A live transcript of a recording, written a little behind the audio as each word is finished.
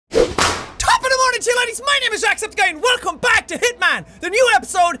Farmlands here, ladies. My name is Jacksepticeye and welcome back to Hitman. The new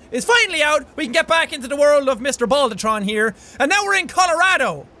episode is finally out. We can get back into the world of Mr. Baldatron here. And now we're in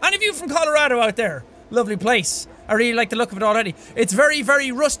Colorado. Any of you from Colorado out there? Lovely place. I really like the look of it already. It's very,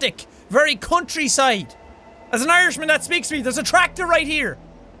 very rustic. Very countryside. As an Irishman that speaks to me, there's a tractor right here.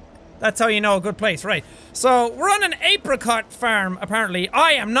 That's how you know a good place, right? So, we're on an apricot farm, apparently.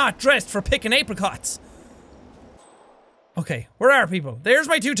 I am not dressed for picking apricots. Okay, where are people? There's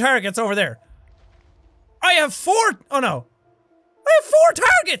my two targets over there. I have four. Oh no. I have four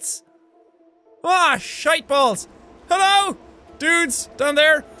targets! Ah, shite balls. Hello? Dudes, down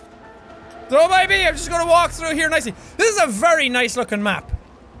there. Don't mind me, I'm just gonna walk through here nicely. This is a very nice looking map.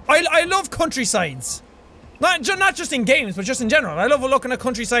 I love countrysides. Not just in games, but just in general. I love looking at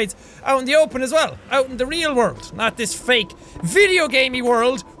countrysides out in the open as well. Out in the real world. Not this fake video gamey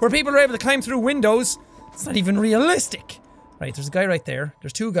world where people are able to climb through windows. It's not even realistic. Right, there's a guy right there.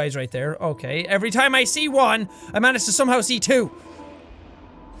 There's two guys right there. Okay, every time I see one, I manage to somehow see two.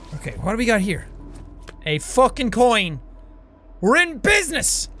 Okay, what do we got here? A fucking coin. We're in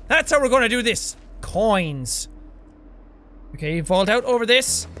business! That's how we're gonna do this. Coins. Okay, vault out over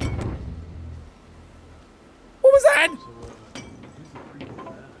this. What was that?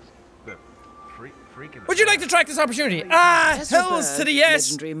 Would you like to track this opportunity? Ah, hells to the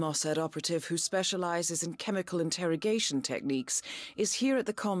yes! Legendary Mossad operative who specializes in chemical interrogation techniques is here at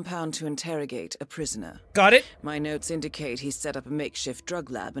the compound to interrogate a prisoner. Got it. My notes indicate he's set up a makeshift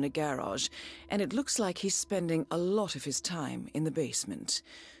drug lab in a garage, and it looks like he's spending a lot of his time in the basement.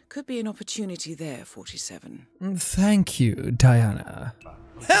 Could be an opportunity there, 47. Thank you, Diana.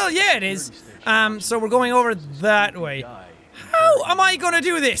 Hell yeah, it is. So we're going over that way. How am I gonna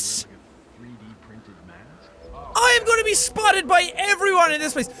do this? I am going to be spotted by everyone in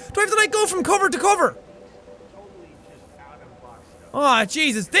this place. Do I have to like go from cover to cover? Oh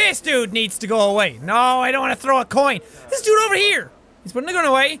Jesus, this dude needs to go away. No, I don't want to throw a coin. This dude over here. He's putting the gun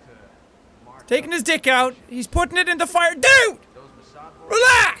away. Taking his dick out. He's putting it in the fire. Dude!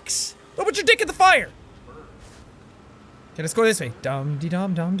 Relax! Don't put your dick in the fire. Okay, let's go this way. Dum dee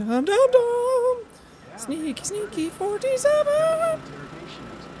dum dum dum dum dum. Sneaky sneaky 47.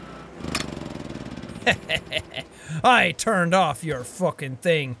 I turned off your fucking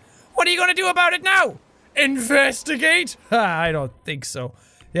thing. What are you gonna do about it now? Investigate? I don't think so.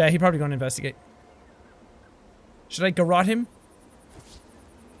 Yeah, he's probably gonna investigate. Should I garrote him?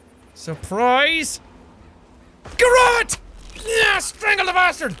 Surprise! Garrote! Yeah, strangle the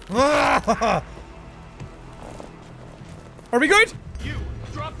bastard! Are we good? You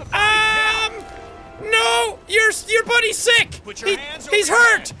drop the No! Your buddy's sick! Put your hands over he's your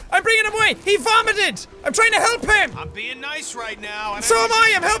hurt! head. I'm bringing him away! He vomited! I'm trying to help him! I'm being nice right now. So am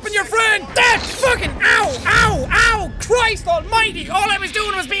I! I'm helping your friend! That fucking ow! Ow! Ow! Christ almighty! All I was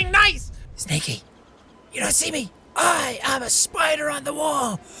doing was being nice! Sneaky, you don't see me? I am a spider on the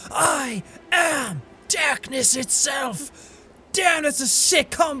wall! I am darkness itself! Damn, that's a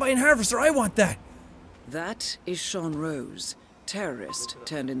sick combine harvester! I want that! That is Sean Rose, terrorist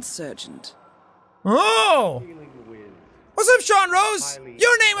turned insurgent. Oh! What's up, Sean Rose?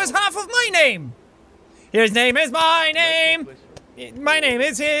 Your name is half of my name! His name is my name! My name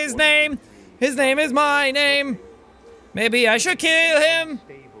is his name! His name is my name! Maybe I should kill him!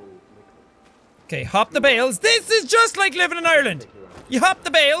 Okay, hop the bales. This is just like living in Ireland! You hop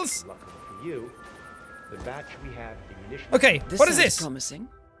the bales. Okay, what is this? Promising.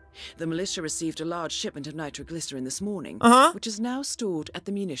 The militia received a large shipment of nitroglycerin this morning, which is now stored at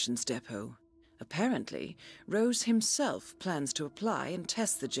the munitions depot. Apparently, Rose himself plans to apply and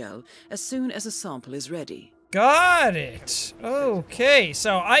test the gel as soon as a sample is ready. Got it. Okay,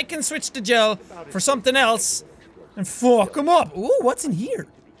 so I can switch the gel for something else and fuck him up. Ooh, what's in here?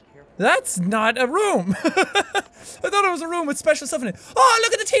 That's not a room. I thought it was a room with special stuff in it. Oh,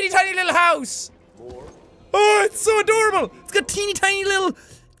 look at the teeny tiny little house. Oh, it's so adorable. It's got teeny tiny little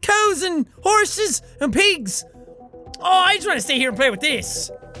cows and horses and pigs. Oh, I just want to stay here and play with this.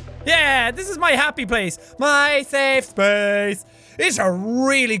 Yeah, this is my happy place. My safe space. It's a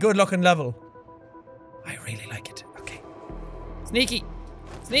really good looking level. I really like it. Okay. Sneaky.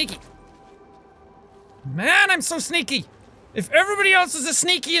 Sneaky. Man, I'm so sneaky. If everybody else was as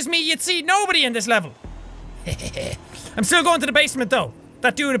sneaky as me, you'd see nobody in this level. I'm still going to the basement though.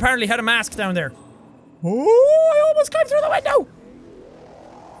 That dude apparently had a mask down there. Oh, I almost climbed through the window.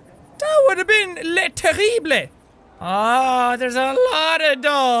 That would have been le terrible. Oh, there's a lot of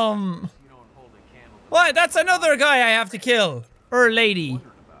them. What? That's another guy I have to kill. Or lady.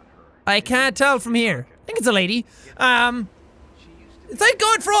 I can't tell from here. I think it's a lady. Thank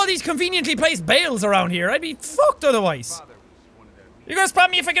God for all these conveniently placed bales around here. I'd be fucked otherwise. You gonna spot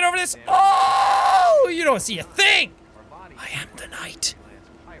me if I get over this? Oh! Oh, you don't see a thing! I am the knight.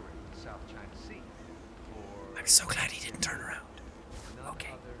 I'm so glad he didn't turn around.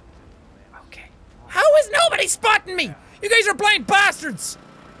 Okay. Okay. How is nobody spotting me? You guys are blind bastards!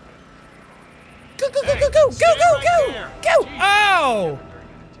 Go, go, go, go, go, go, go, go! Go! Oh!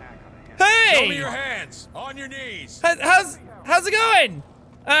 Hey! Show me your hands. On your knees. How's it going?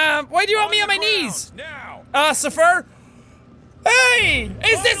 Why do you want me on my knees? Now. Safer? Hey!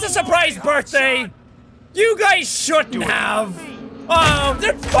 Is this a surprise birthday? You guys shouldn't have. Oh,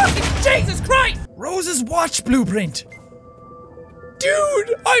 they're fucking Jesus Christ! Rose's watch blueprint.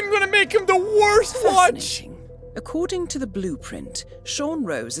 Dude, I'm gonna make him the worst watch. According to the blueprint, Sean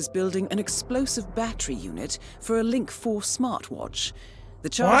Rose is building an explosive battery unit for a Link 4 smartwatch. The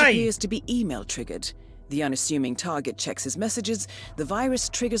charge appears to be email triggered. The unassuming target checks his messages, the virus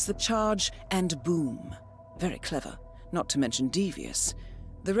triggers the charge, and boom. Very clever, not to mention devious.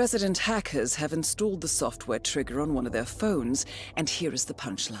 The resident hackers have installed the software trigger on one of their phones, and here is the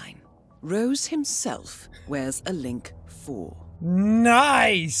punchline. Rose himself wears a Link 4.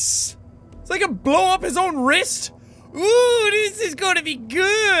 Nice! So I can blow up his own wrist? Ooh, this is gonna be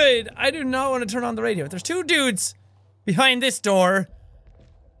good! I do not want to turn on the radio. There's two dudes behind this door.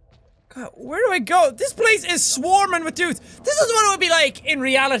 God, where do I go? This place is swarming with dudes. This is what it would be like in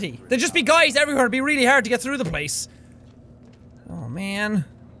reality. There'd just be guys everywhere. It'd be really hard to get through the place. Oh, man.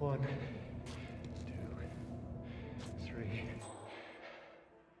 1, 2, 3.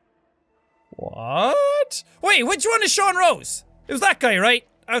 What? Wait, which one is Sean Rose? It was that guy, right?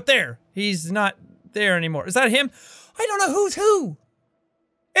 Out there. He's not there anymore. Is that him? I don't know who's who.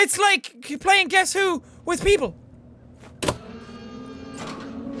 It's like playing Guess Who with people.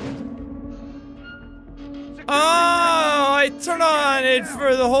 Oh, I turn on it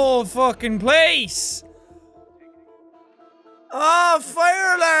for the whole fucking place. Oh,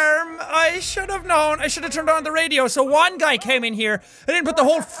 fire alarm. I should have known. I should have turned on the radio so one guy came in here. I didn't put the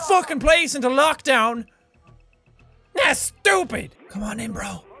whole fucking place into lockdown. That's stupid. Come on in,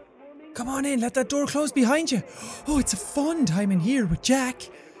 bro. Come on in. Let that door close behind you. Oh, it's a fun time in here with Jack.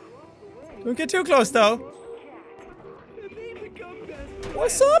 Don't get too close, though.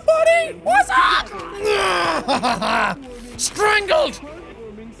 What's up, buddy? What's up? Strangled.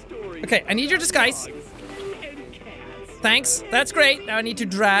 Okay, I need your disguise. Thanks, that's great. Now I need to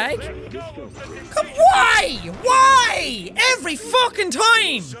drag. Come, why? Why? Every fucking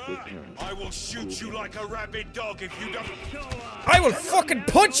time! I will shoot you like a rabid dog if you don't. I will fucking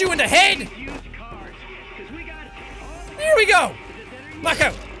punch you in the head! Here we go!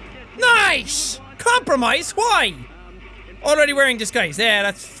 Knockout! Nice! Compromise? Why? Already wearing disguise. Yeah,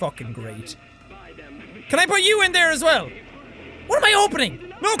 that's fucking great. Can I put you in there as well? What am I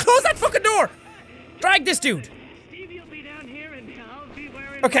opening? No, close that fucking door! Drag this dude.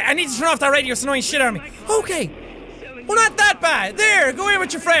 Okay, I need to turn off that radio. It's annoying shit out of me. Okay. Well, not that bad. There, go in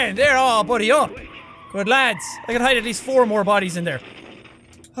with your friend. There, oh, buddy, up. Good lads. I can hide at least 4 more bodies in there.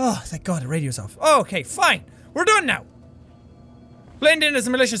 Oh, thank God, the radio's off. Okay, fine. We're done now. Blend in as a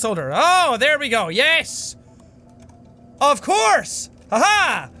militia soldier. Oh, there we go. Yes. Of course.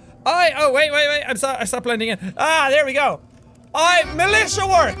 Haha. Oh, wait. I stopped blending in. Ah, there we go. Militia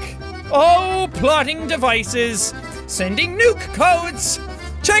work. Oh, plotting devices. Sending nuke codes.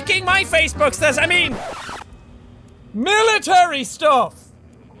 Checking my Facebook stats. I mean, military stuff.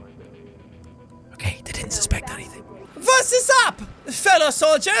 Okay, they didn't suspect anything. What's this up, fellow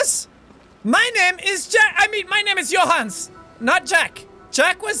soldiers? My name is my name is Johannes, not Jack.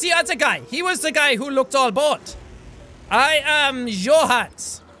 Jack was the other guy. He was the guy who looked all bored. I am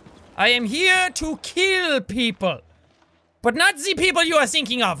Johannes. I am here to kill people. But not the people you are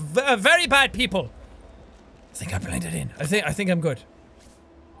thinking of. Very bad people. I think I blended in. I think I'm good.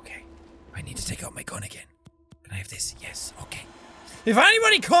 Okay. I need to take out my gun again. Can I have this? Yes. Okay. If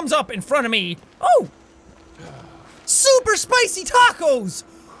anybody comes up in front of me... Oh! Super spicy tacos!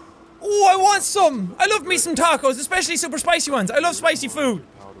 Oh, I want some. I love me some tacos, especially super spicy ones. I love spicy food.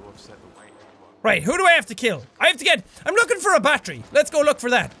 Right, who do I have to kill? I'm looking for a battery. Let's go look for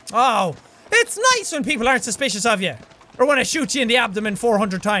that. Oh, it's nice when people aren't suspicious of you. Or when I shoot you in the abdomen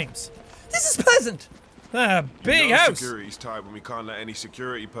 400 times. This is pleasant. Big house. Security's tight when we can't let any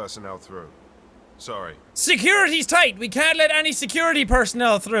security personnel through. Sorry. Security's tight. We can't let any security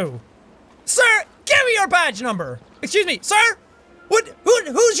personnel through. Sir, give me your badge number. Excuse me, sir?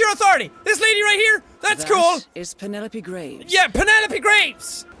 Who's your authority? This lady right here? That's cool. That is Penelope Graves. Yeah, Penelope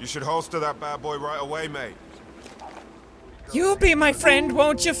Graves. You should holster that bad boy right away, mate. You'll be my friend,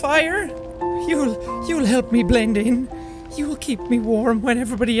 won't you, Fire? You'll help me blend in. You will keep me warm when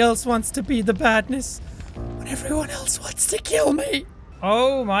everybody else wants to be the badness. When everyone else wants to kill me.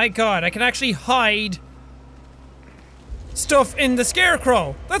 Oh my god, I can actually hide stuff in the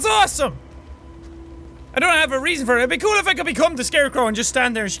scarecrow. That's awesome! I don't have a reason for it. It'd be cool if I could become the scarecrow and just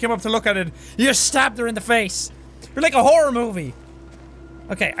stand there and she came up to look at it. You just stabbed her in the face. You're like a horror movie.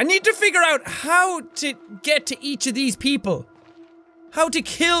 Okay, I need to figure out how to get to each of these people. How to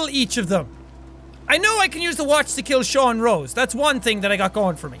kill each of them. I know I can use the watch to kill Sean Rose. That's one thing that I got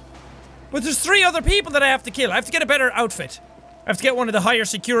going for me. But there's 3 other people that I have to kill. I have to get a better outfit. I have to get one of the higher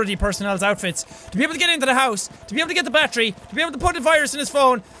security personnel's outfits to be able to get into the house, to be able to get the battery, to be able to put a virus in his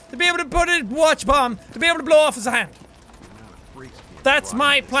phone, to be able to put a watch bomb, to be able to blow off his hand. That's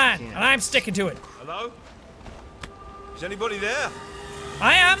my plan, and I'm sticking to it. Hello? Is anybody there?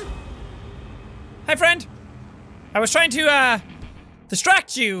 I am. Hi, friend. I was trying to,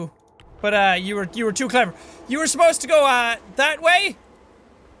 distract you, but, you were too clever. You were supposed to go, that way?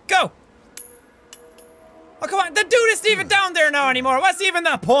 Go! Oh, come on, the dude isn't even down there now anymore. What's even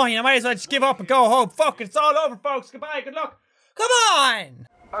the point? I might as well just give up and go home. Fuck it, it's all over, folks. Goodbye, good luck. Come on!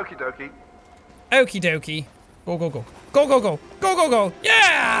 Okie dokie. Okie dokie. Go, go, go. Go, go, go. Go, go, go.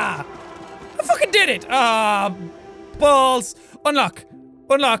 Yeah! I fucking did it! Balls. Unlock.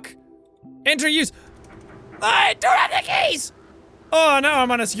 Unlock. Enter use. I don't have the keys! Oh, now I'm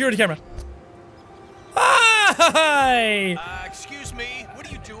on a security camera. Hi! Excuse me, what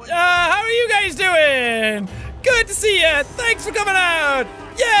are you doing? How are you guys doing? Good to see you. Thanks for coming out.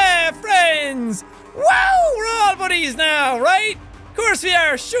 Yeah, friends. Wow, we're all buddies now, right? Of course we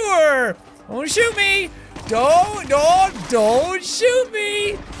are, sure. Don't shoot me. Don't shoot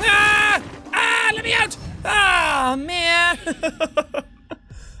me. Let me out. Ah, man.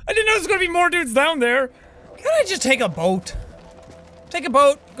 I didn't know there was gonna be more dudes down there. Can't I just take a boat? Take a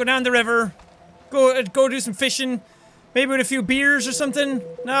boat, go down the river, go do some fishing, maybe with a few beers or something.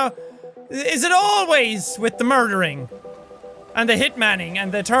 No, is it always with the murdering and the hitmanning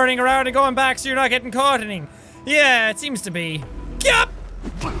and the turning around and going back so you're not getting caught anything? Yeah, it seems to be. Yup.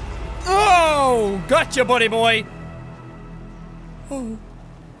 Oh, gotcha, buddy boy. Oh,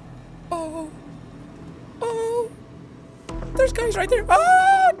 oh, oh. There's guys right there.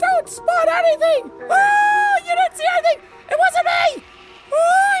 Oh, don't spot anything. Oh, you didn't see anything. It wasn't me.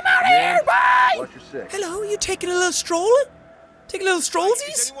 Oh, I'm out of here! Bye! Watch your six. Hello, you taking a little stroll? Taking a little strollsies?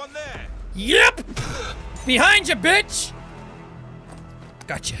 Is anyone there? Yep! Behind you, bitch!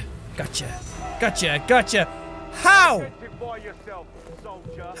 Gotcha. Gotcha. Gotcha. Gotcha. How? Identify yourself,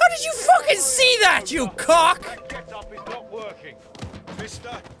 soldier. How did you fucking see that, you cock? That get up is not working.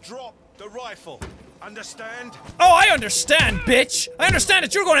 Mister, drop the rifle. Understand? Oh, I understand, bitch! I understand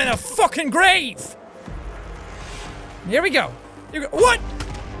that you're going in a fucking grave! Here we go. What?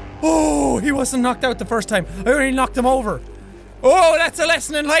 Oh, he wasn't knocked out the first time. I already knocked him over. Oh, that's a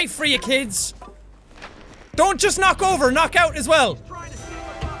lesson in life for you kids. Don't just knock over, knock out as well.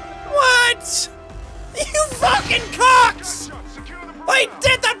 What? You fucking cocks! I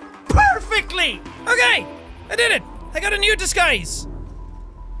did that perfectly! Okay, I did it. I got a new disguise.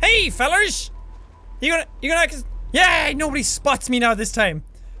 Hey, fellas. You gonna yeah, nobody spots me now this time.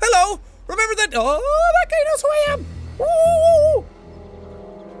 Hello, remember that? Oh, that guy knows who I am. Ooh.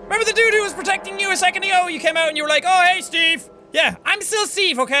 Remember the dude who was protecting you a second ago? You came out and you were like, oh, hey, Steve. Yeah, I'm still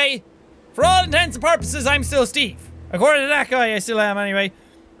Steve, okay? For all intents and purposes, I'm still Steve. According to that guy, I still am anyway.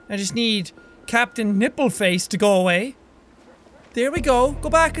 I just need Captain Nippleface to go away. There we go.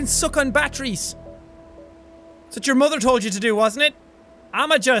 Go back and suck on batteries. That's what your mother told you to do, wasn't it?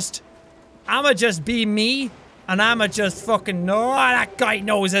 I'ma just be me, and I'ma just fucking know. Oh, that guy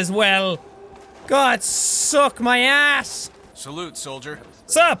knows as well. God, suck my ass. Salute, soldier.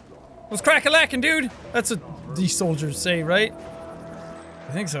 Sup? What's crack-a-lackin', dude? That's what these soldiers say, right?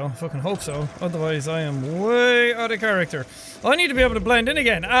 I think so. I fucking hope so. Otherwise, I am way out of character. I need to be able to blend in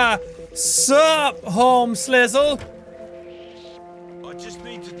again. Sup, home slizzle? I just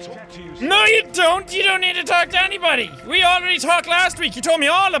need to talk to you. No, you don't. You don't need to talk to anybody. We already talked last week. You told me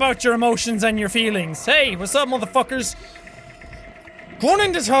all about your emotions and your feelings. Hey, what's up, motherfuckers? Going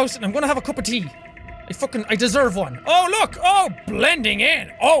in this house and I'm gonna have a cup of tea. I deserve one. Oh, look. Oh, blending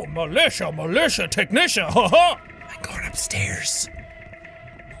in. Oh, militia, technician. Ha ha. I'm going upstairs.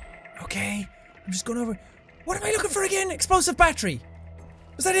 Okay. I'm just going over. What am I looking for again? Explosive battery.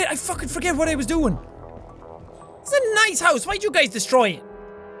 Was that it? I fucking forget what I was doing. It's a nice house. Why'd you guys destroy it?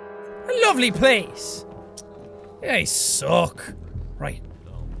 A lovely place. You guys suck. Right.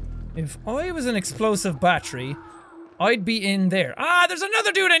 If I was an explosive battery, I'd be in there. Ah, there's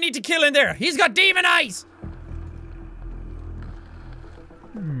another dude I need to kill in there. He's got demon eyes.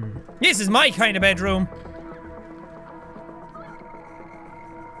 This is my kind of bedroom.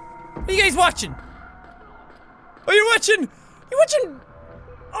 What are you guys watching? Oh, you're watching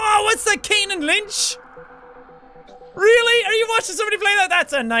Oh, what's that, Kane and Lynch? Really? Are you watching somebody play that?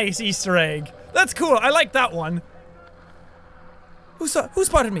 That's a nice Easter egg. That's cool. I like that one. Who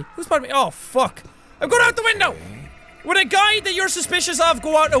spotted me? Who spotted me? Oh, fuck. I'm going out the window. Would a guy that you're suspicious of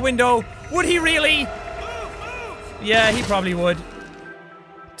go out a window? Would he really? Yeah, he probably would.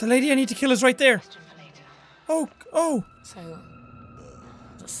 The lady I need to kill is right there. Oh. So,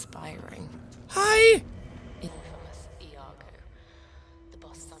 aspiring. Hi. Infamous Iago. The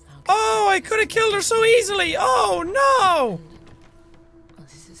boss somehow. Oh, I could have killed her so easily. Oh, no. Well,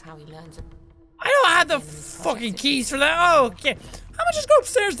 this is how he learns. I don't have the fucking keys for that. Oh, okay. How about just go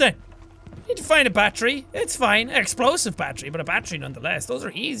upstairs then? Need to find a battery. It's fine. An explosive battery, but a battery nonetheless. Those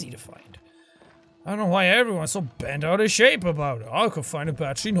are easy to find. I don't know why everyone's so bent out of shape about it. I could find a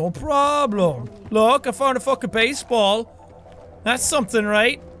battery, no problem. Look, I found a fucking baseball. That's something,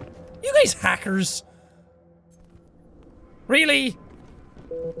 right? You guys hackers. Really?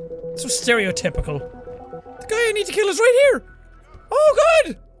 So stereotypical. The guy I need to kill is right here. Oh,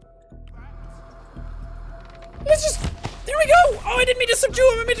 God. Let's just... There we go! Oh, I didn't mean to subdue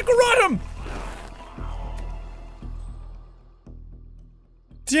him, I meant to garrote him!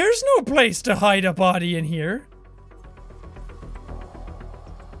 There's no place to hide a body in here.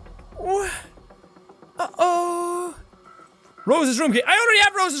 What? Uh-oh. Rose's room key. I already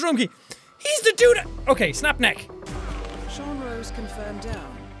have Rose's room key. He's the dude. Okay, snap neck. Sean Rose confirmed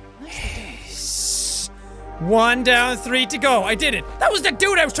down. Nicely done. 1 down, 3 to go. I did it. That was the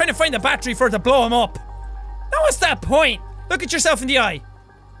dude I was trying to find the battery for to blow him up. Now what's that point? Look at yourself in the eye.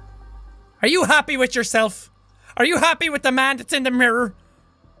 Are you happy with yourself? Are you happy with the man that's in the mirror?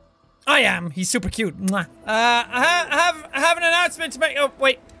 I am. He's super cute. Mwah. I have an announcement to make. Oh,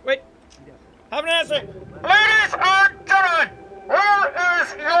 wait. Have an announcement. Ladies and gentlemen, where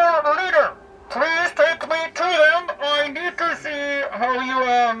is your leader? Please take me to them. I need to see how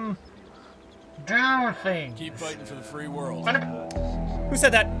you, do things. Keep fighting for the free world. Who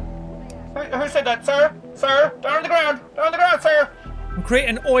said that? Who said that, sir? Sir, down on the ground, sir. I'm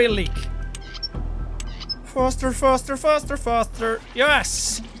creating an oil leak. Faster.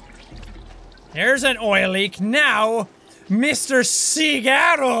 Yes! There's an oil leak. Now, Mr.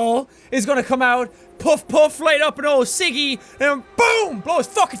 Cigarro is gonna come out, puff, light up an old ciggy, and boom! Blow his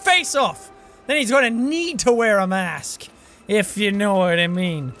fucking face off. Then he's gonna need to wear a mask. If you know what I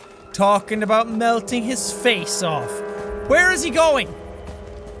mean. Talking about melting his face off. Where is he going?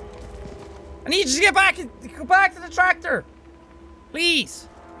 I need you to go back to the tractor. Please.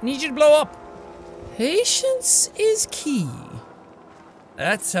 I need you to blow up. Patience is key.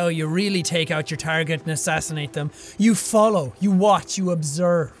 That's how you really take out your target and assassinate them. You follow, you watch, you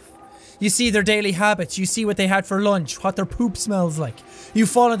observe. You see their daily habits, you see what they had for lunch, what their poop smells like. You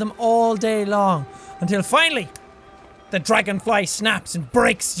follow them all day long, until finally, the dragonfly snaps and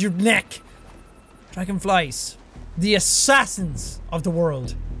breaks your neck. Dragonflies, the assassins of the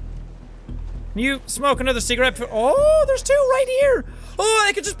world. You smoke another cigarette for— oh, there's two right here! Oh,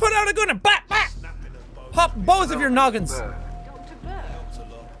 I could just put out a gun and bat! Pop both of your noggins. Dr. Burr,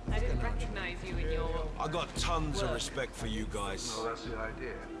 I didn't recognize you in your... I got tons of respect for you guys. Well, that's the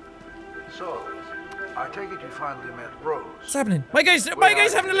idea. So, I take it you finally met Rose. What's happening? My guy's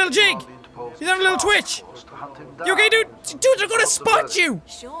having a little jig! He's having a little twitch! You okay, dude? Dude, they're gonna spot you!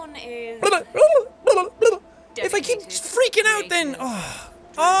 Sean is... If I keep freaking out then...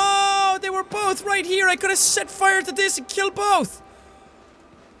 Oh, they were both right here. I could have set fire to this and killed both.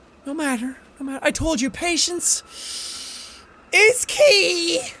 No matter. I told you, patience is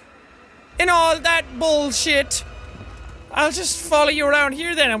key in all that bullshit. I'll just follow you around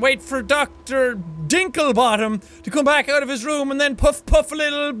here then and wait for Dr. Dinklebottom to come back out of his room and then puff a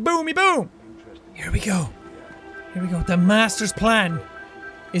little boomy boom. Here we go. The master's plan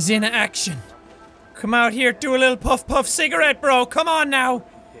is in action. Come out here, do a little puff cigarette, bro. Come on now.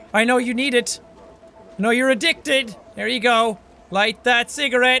 I know you need it. I know you're addicted. There you go. Light that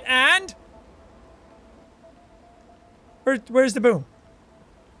cigarette and... Where's the boom?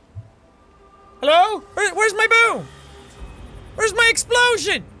 Hello? Where's my boom? Where's my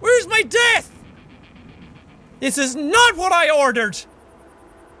explosion? Where's my death? This is not what I ordered.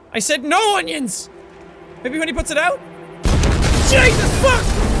 I said no onions. Maybe when he puts it out? Jesus fuck!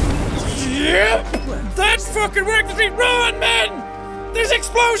 Yep! That fucking worked! Run, man! There's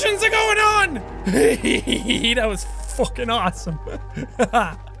explosions going on! That was fucking awesome.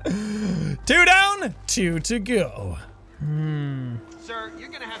 2 down, 2 to go. Sir, you're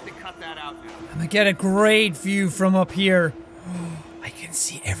gonna have to cut that out now. I'm gonna get a great view from up here. I can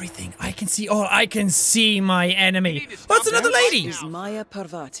see everything. I can see my enemy. That's another lady! Is Maya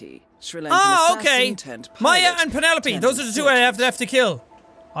Parvati, Sri Lankan assassin okay. turned pilot Maya and Penelope. turned Those are the two I have to kill.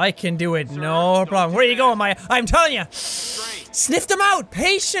 I can do it, no problem. Where are you going, Maya? I'm telling you. Sniff them out.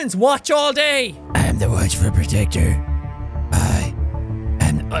 Patience. Watch all day. I am the watchful protector.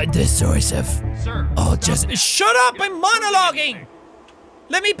 I am the source of all justice. Shut up! I'm monologuing.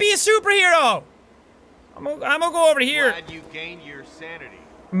 Let me be a superhero. I'm gonna go over here. Glad you gained your sanity.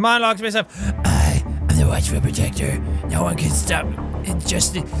 Monologue to myself. I am the watchful protector. No one can stop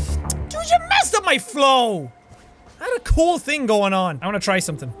injustice. Dude, you messed up my flow. I had a cool thing going on. I want to try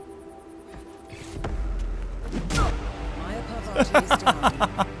something. Maya Parvati is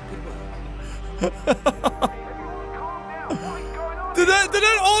down. Good work. Did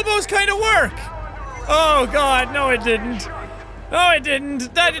that almost kind of work? Oh god, no it didn't. No it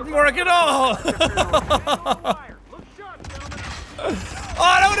didn't. That didn't work at all.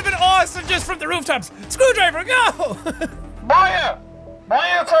 Oh, that would have been awesome just from the rooftops. Screwdriver, go! Maya!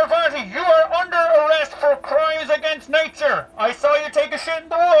 Maya Parvati, you are under arrest for crimes against nature. I saw you take a shit in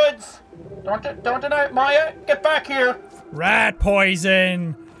the woods. Don't deny it, Maya. Get back here. Rat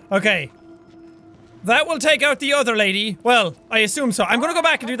poison. Okay. That will take out the other lady. Well, I assume so. I'm gonna go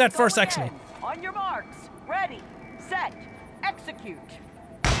back and do that first, actually. On your marks, ready, set, execute.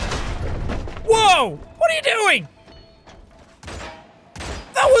 Whoa! What are you doing?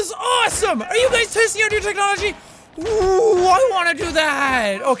 That was awesome! Are you guys testing out new technology? Ooh, I want to do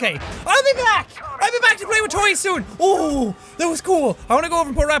that. Okay, I'll be back. I'll be back to play with toys soon. Ooh, that was cool. I want to go over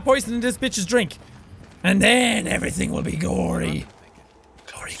and put rat poison in this bitch's drink. And then everything will be gory.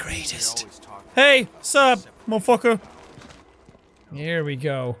 Glory greatest. Hey, sup, motherfucker. Here we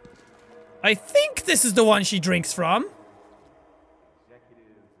go. I think this is the one she drinks from.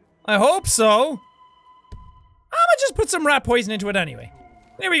 I hope so. I'ma just put some rat poison into it anyway.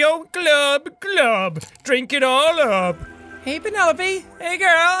 There we go. Glub. Drink it all up. Hey, Penelope. Hey,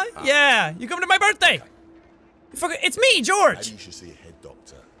 girl. Yeah, you coming to my birthday? It's me, George. Maybe you should see a head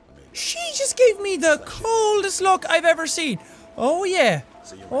doctor. She just gave me the coldest look I've ever seen. Oh, yeah.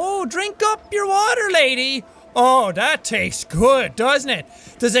 Oh, drink up your water, lady. Oh, that tastes good, doesn't it?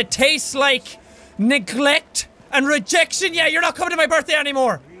 Does it taste like neglect and rejection? Yeah, you're not coming to my birthday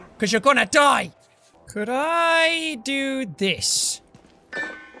anymore. Because you're gonna die. Could I do this?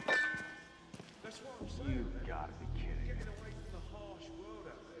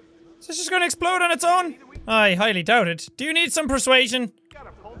 Is this just gonna explode on its own? I highly doubt it. Do you need some persuasion?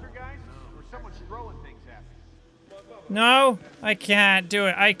 No, I can't do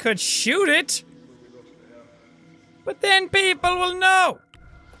it. I could shoot it. But then people will know.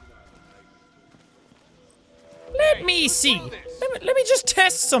 Let me see. Let me just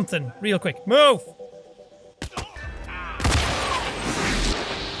test something real quick. Move.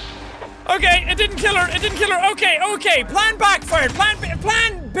 Okay, it didn't kill her. It didn't kill her. Okay. Plan backfired.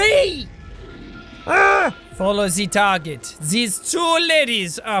 Plan B. Follow the target. These two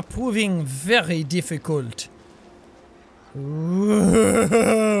ladies are proving very difficult.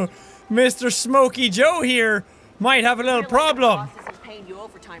 Ooh, Mr. Smokey Joe here might have a little problem. Boss isn't paying you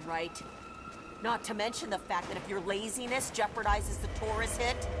overtime, right? Not to mention the fact that if your laziness jeopardizes the tourist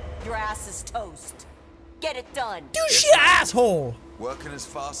hit, your ass is toast. Get it done. Douchey asshole. Working as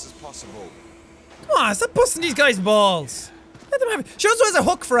fast as possible. Come on, stop busting these guys' balls. Let them have it. She also has a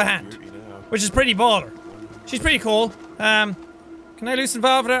hook for a hand, which is pretty baller. She's pretty cool. Can I loosen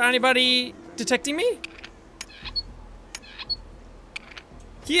valve without anybody detecting me?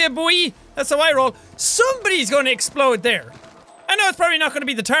 Yeah, boy. That's how I roll. Somebody's going to explode there. I know it's probably not going to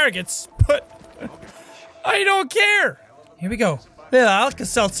be the targets, but I don't care. Here we go. Little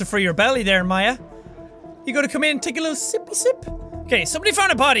Alka-Seltzer for your belly there, Maya. You gonna come in and take a little sippy sip? Okay, somebody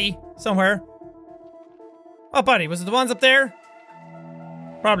found a body somewhere. Oh, buddy, was it the ones up there?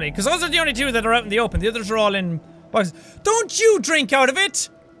 Probably, because those are the only two that are out in the open. The others are all in boxes. Don't you drink out of it!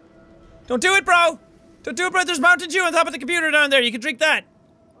 Don't do it, bro! Don't do it, bro. There's Mountain Dew on top of the computer down there. You can drink that.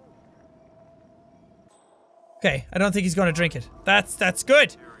 Okay, I don't think he's gonna drink it. That's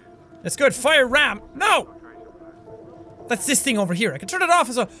good. That's good. Fire ram. No! That's this thing over here. I can turn it off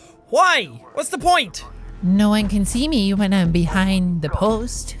as well. Why? What's the point? No one can see me when I'm behind the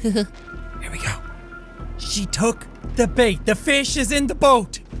post. Here we go. She took the bait. The fish is in the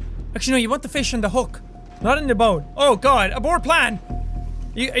boat. Actually, no, you want the fish in the hook, not in the boat. Oh God, abort plan.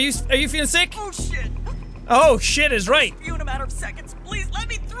 Are you feeling sick? Oh shit. Oh shit is right. You in a matter of seconds. Please let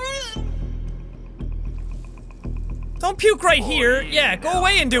me through. Don't puke right here. Yeah, go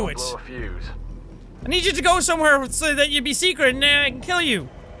away and do it. I need you to go somewhere so that you be secret and I can kill you.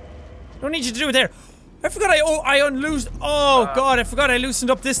 I don't need you to do it there. I forgot I unloosed. Oh God, I forgot I loosened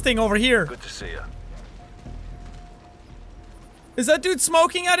up this thing over here. Good to see you. Is that dude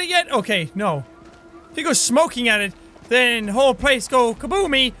smoking at it yet? Okay, no. If he goes smoking at it, then the whole place go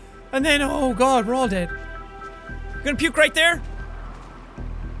kaboomy, and then, oh god, we're all dead. You gonna puke right there?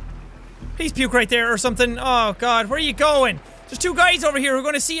 Please puke right there or something. Oh god, where are you going? There's two guys over here who are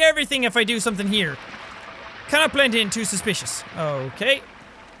gonna see everything if I do something here. Cannot blend in, too suspicious. Okay.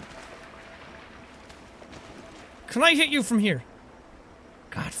 Can I hit you from here?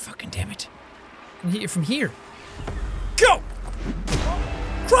 God fucking damn it. Can I hit you from here? Go!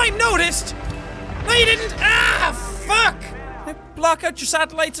 Crime noticed! No, you didn't! Ah, fuck! Can I block out your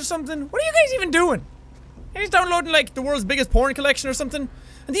satellites or something? What are you guys even doing? He's downloading, like, the world's biggest porn collection or something?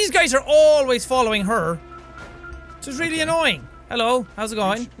 And these guys are always following her. Which is really annoying. Hello, how's it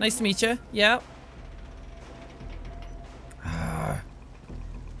going? Nice to meet you. Yeah.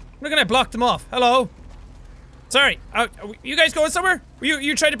 Look at I blocked them off. Hello. Sorry. You guys going somewhere?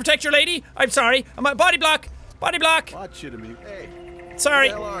 You trying to protect your lady? I'm sorry. I'm a body block. Body block. Watch it, me. Hey. Sorry.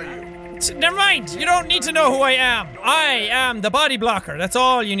 Who the hell are you? Never mind. You don't need to know who I am. I am the body blocker. That's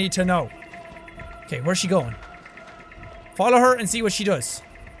all you need to know. Okay, where's she going? Follow her and see what she does.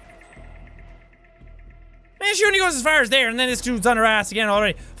 Man, she only goes as far as there, and then this dude's on her ass again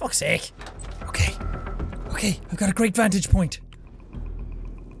already. Fuck's sake. Okay. Okay, I've got a great vantage point.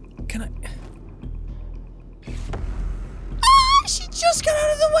 Can I... Ah! She just got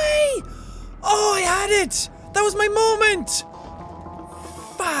out of the way! Oh, I had it! That was my moment!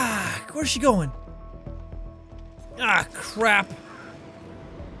 Fuck! Where's she going? Ah, crap.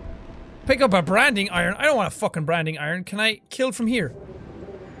 Pick up a branding iron. I don't want a fucking branding iron. Can I kill from here?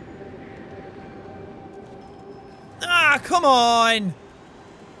 Ah, come on!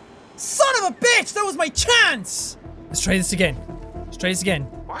 Son of a bitch! That was my chance! Let's try this again. Let's try this again.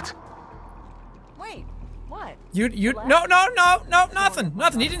 What? Wait, what? No, nothing.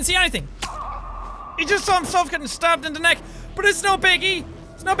 Nothing. He didn't see anything. He just saw himself getting stabbed in the neck. But it's no biggie.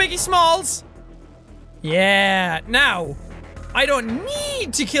 It's no biggie smalls. Yeah, now, I don't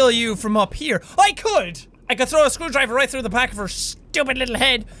need to kill you from up here. I could throw a screwdriver right through the back of her stupid little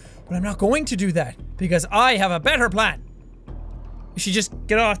head. But I'm not going to do that. Because I have a better plan. You should just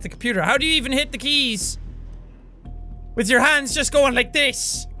get off the computer. How do you even hit the keys? With your hands just going like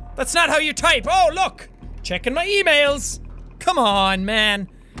this. That's not how you type. Oh, look. Checking my emails. Come on, man.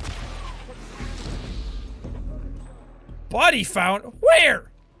 Body found?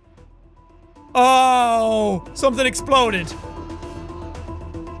 Where? Oh, something exploded.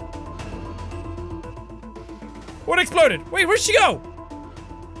 What exploded? Wait, where'd she go?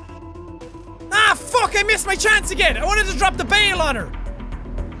 Ah, fuck, I missed my chance again. I wanted to drop the bail on her.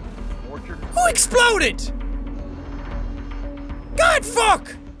 Who exploded? God,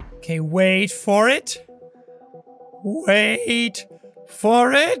 fuck. Okay, wait for it. Wait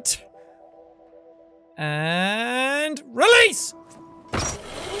for it. And release.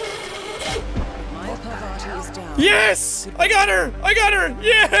 Yes! I got her! I got her!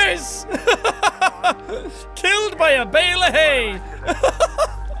 Yes! Killed by a bale of hay!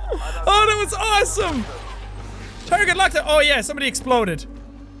 Oh, that was awesome! Target locked up. Oh yeah, somebody exploded.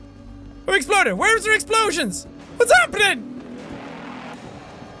 Who exploded? Where's their explosions? What's happening?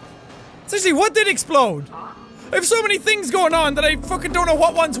 Seriously, what did explode? I have so many things going on that I fucking don't know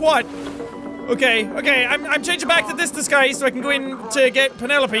what one's what. Okay, I'm changing back to this disguise so I can go in to get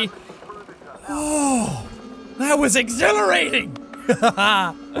Penelope. Oh, that was exhilarating!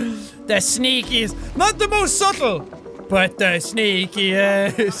 The sneakiest, not the most subtle, but the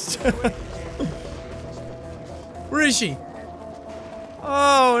sneakiest. Where is she?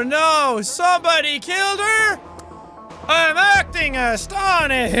 Oh no, somebody killed her? I'm acting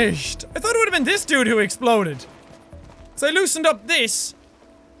astonished. I thought it would have been this dude who exploded. So I loosened up this.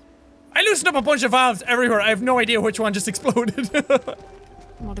 I loosened up a bunch of valves everywhere. I have no idea which one just exploded.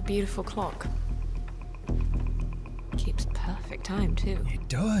 What a beautiful clock. Keeps perfect time, too. It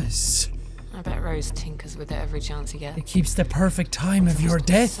does. I bet Rose tinkers with it every chance he gets. It keeps the perfect time of your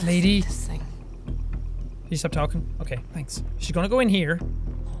death, lady. Can you stop talking? Okay, thanks. She's gonna go in here.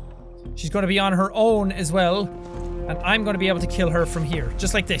 She's gonna be on her own as well. And I'm gonna be able to kill her from here.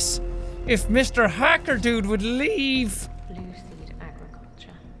 Just like this. If Mr. Hacker Dude would leave. Blue seed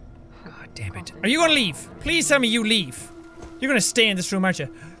agriculture. God damn it. Are you gonna leave? Please tell me you leave. You're gonna stay in this room, aren't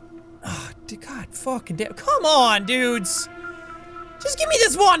you? Oh, God fucking damn. Come on, dudes. Just give me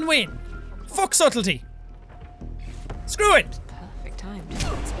this one win. Fuck subtlety. Screw it. Perfect time.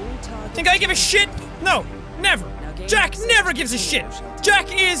 Think I give a shit? No, never. Jack never gives a shit. Jack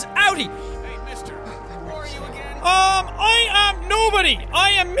is outie. Hey, mister. Who are you again? I am nobody.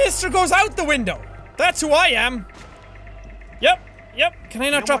 I am Mr. Goes Out the Window. That's who I am. Yep. Can I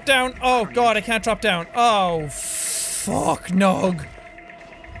not drop down? Oh god, I can't drop down. Oh, fuck, Nog.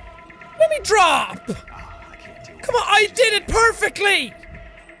 Let me drop. I can't deal Come on, I did it perfectly!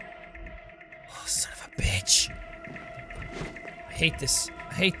 Oh, son of a bitch. I hate this.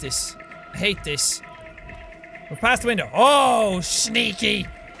 I hate this. I hate this. We're past the window. Oh, sneaky!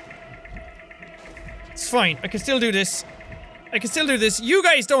 It's fine. I can still do this. I can still do this. You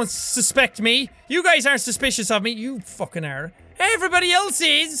guys don't suspect me. You guys aren't suspicious of me. You fucking are. Everybody else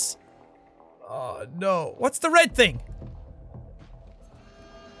is! Oh, no. What's the red thing?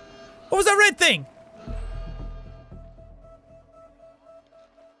 What was that red thing?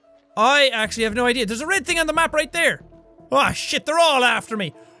 I actually have no idea. There's a red thing on the map right there. Oh, shit. They're all after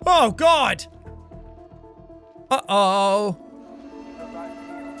me. Oh, God. Uh-oh.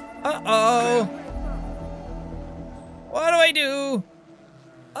 Uh-oh. What do I do?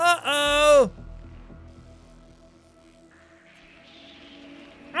 Uh-oh.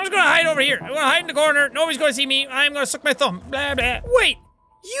 I'm just gonna hide over here. I'm gonna hide in the corner. Nobody's gonna see me. I'm gonna suck my thumb. Blah, blah. Wait.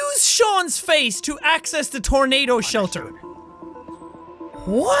 Use Sean's face to access the tornado shelter.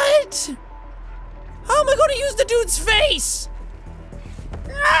 What? How am I gonna use the dude's face?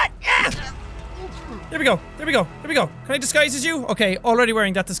 There we go. There we go. There we go. Can I disguise as you? Okay, already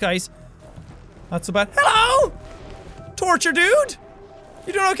wearing that disguise. Not so bad. Hello! Torture dude!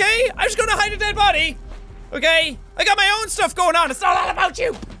 You doing okay? I'm just gonna hide a dead body. Okay? I got my own stuff going on. It's not all about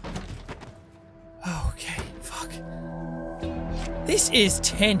you. Okay, fuck. This is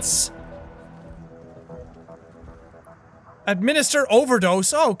tense. Administer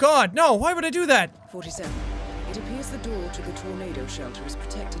overdose? Oh god, no, why would I do that? 47. It appears the door to the tornado shelter is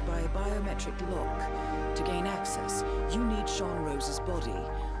protected by a biometric lock. To gain access, you need Sean Rose's body,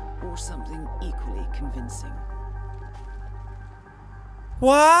 or something equally convincing.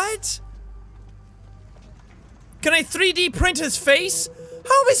 What? Can I 3D print his face?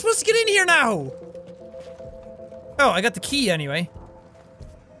 How am I supposed to get in here now? Oh, I got the key anyway.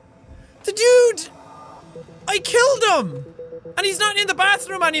 The dude! I killed him! And he's not in the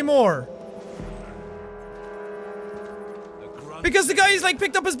bathroom anymore! Because the guys like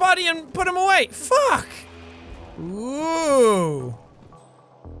picked up his body and put him away. Fuck! Ooh.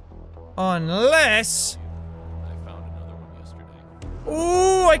 Unless... I found another one yesterday.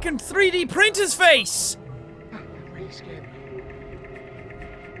 Ooh, I can 3D print his face!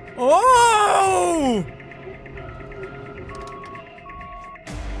 Oh!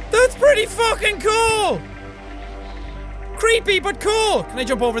 That's pretty fucking cool! Creepy, but cool! Can I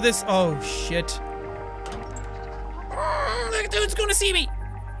jump over this? Oh, shit. That dude's gonna see me!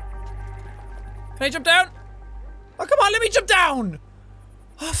 Can I jump down? Oh, come on, let me jump down!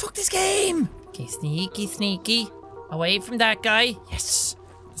 Oh, fuck this game! Okay, sneaky, sneaky. Away from that guy. Yes!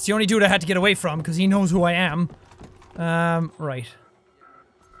 It's the only dude I had to get away from, because he knows who I am. Right.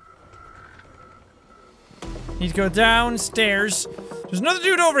 Need to go downstairs. There's another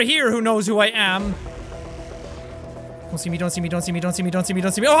dude over here who knows who I am. Don't see me, don't see me, don't see me, don't see me, don't see me,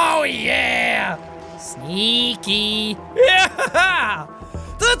 don't see me. Oh, yeah! Sneaky. Yeah!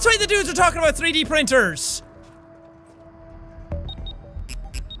 That's why the dudes are talking about 3D printers.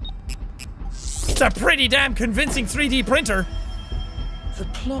 It's a pretty damn convincing 3D printer. The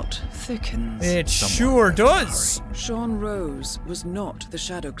plot thickens. It sure does. Sean Rose was not the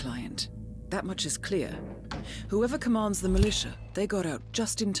Shadow Client. That much is clear. Whoever commands the militia, they got out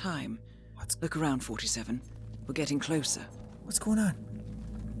just in time. Look around, 47. We're getting closer. What's going on?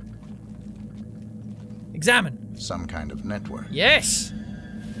 Examine. Some kind of network. Yes.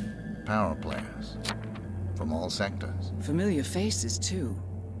 Power players. From all sectors. Familiar faces, too.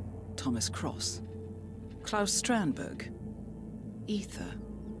 Thomas Cross. Klaus Strandberg. Ether.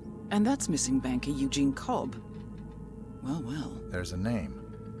 And that's missing banker Eugene Cobb. Well, well. There's a name.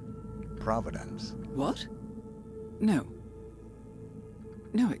 Providence. What? No.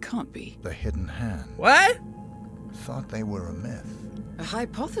 No, it can't be. The Hidden Hand. What? Thought they were a myth. A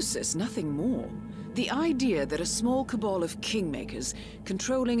hypothesis, nothing more. The idea that a small cabal of kingmakers,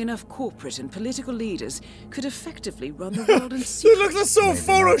 controlling enough corporate and political leaders, could effectively run the world in secret. It looks so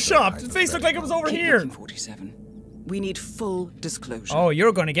photoshopped. His face looked like it was over Keep here. looking, 47. We need full disclosure. Oh,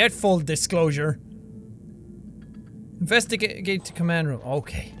 you're gonna get full disclosure. Investigate to command room.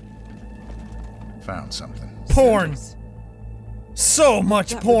 Okay. Found something. Porn. So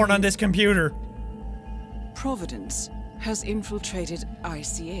much porn on this computer. Providence has infiltrated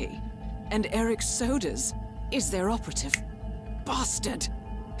ICA, and Eric Sodas is their operative. Bastard!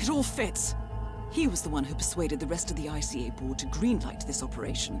 It all fits. He was the one who persuaded the rest of the ICA board to greenlight this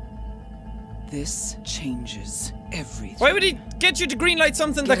operation. This changes everything. Why would he get you to greenlight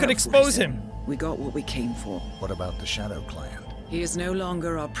something that could expose him? We got what we came for. What about the Shadow Client? He is no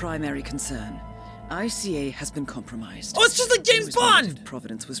longer our primary concern. ICA has been compromised. Oh, it's just like James Bond!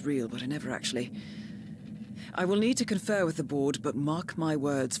 Providence was real, but I never actually I will need to confer with the board, but mark my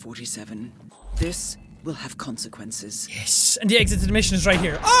words, 47. This will have consequences. Yes, and the exit to the mission is right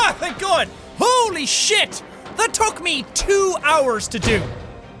here. Ah, thank God! Holy shit! That took me 2 hours to do.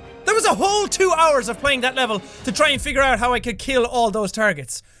 There was a whole 2 hours of playing that level to try and figure out how I could kill all those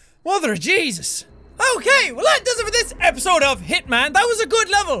targets. Mother of Jesus. Okay, well that does it for this episode of Hitman. That was a good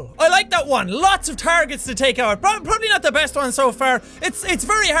level. I like that one. Lots of targets to take out. Probably not the best one so far. It's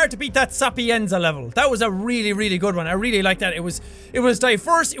very hard to beat that Sapienza level. That was a really, really good one. I really like that. It was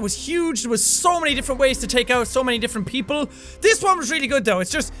diverse. It was huge. There was so many different ways to take out so many different people. This one was really good though. It's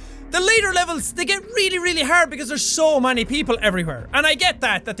just the later levels, they get really, really hard because there's so many people everywhere. And I get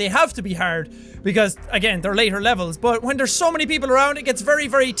that they have to be hard because, again, they're later levels. But when there's so many people around, it gets very,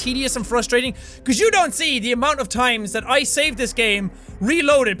 very tedious and frustrating because you don't see the amount of times that I save this game,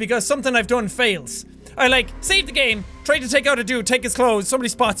 reload it because something I've done fails. I, like, save the game, try to take out a dude, take his clothes, somebody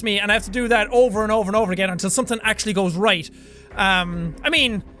spots me, and I have to do that over and over and over again until something actually goes right. I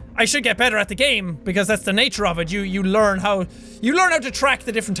mean, I should get better at the game because that's the nature of it. You learn how to track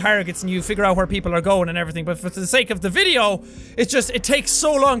the different targets and you figure out where people are going and everything. But for the sake of the video, it's just, it takes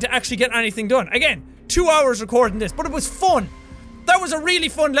so long to actually get anything done. Again, 2 hours recording this, but it was fun. That was a really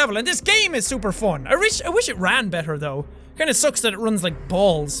fun level, and this game is super fun. I wish it ran better though. Kind of sucks that it runs like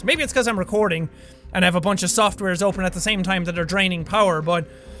balls. Maybe it's because I'm recording and I have a bunch of softwares open at the same time that are draining power, but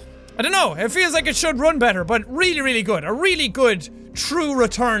I don't know. It feels like it should run better, but really, really good. A really good true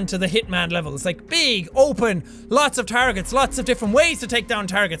return to the Hitman levels. Like big, open, lots of targets, lots of different ways to take down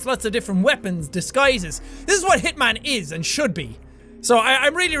targets, lots of different weapons, disguises. This is what Hitman is and should be. So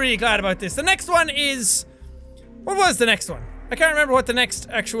I'm really, really glad about this. The next one is... What was the next one? I can't remember what the next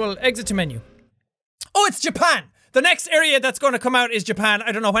actual exit to menu. Oh, it's Japan! The next area that's going to come out is Japan.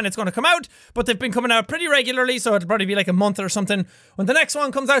 I don't know when it's going to come out, but they've been coming out pretty regularly, so it'll probably be like a month or something when the next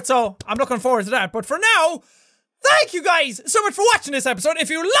one comes out, so I'm looking forward to that. But for now, thank you guys so much for watching this episode. If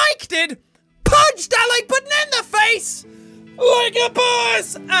you liked it, punch that like button in the face like a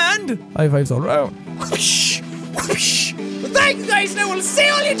boss, and high fives all around. Whoosh, whoosh. Well, thank you guys, and I will see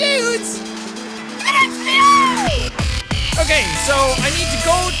all you dudes in the next video! Okay, so I need to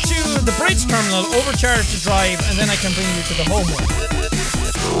go to the bridge terminal, overcharge the drive, and then I can bring you to the home one.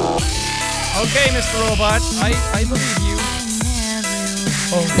 Okay, Mr. Robot, I believe you.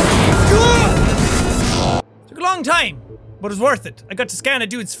 Oh. Took a long time, but it was worth it. I got to scan a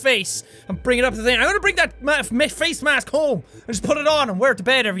dude's face and bring it up to the thing. I'm gonna bring that face mask home and just put it on and wear it to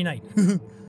bed every night.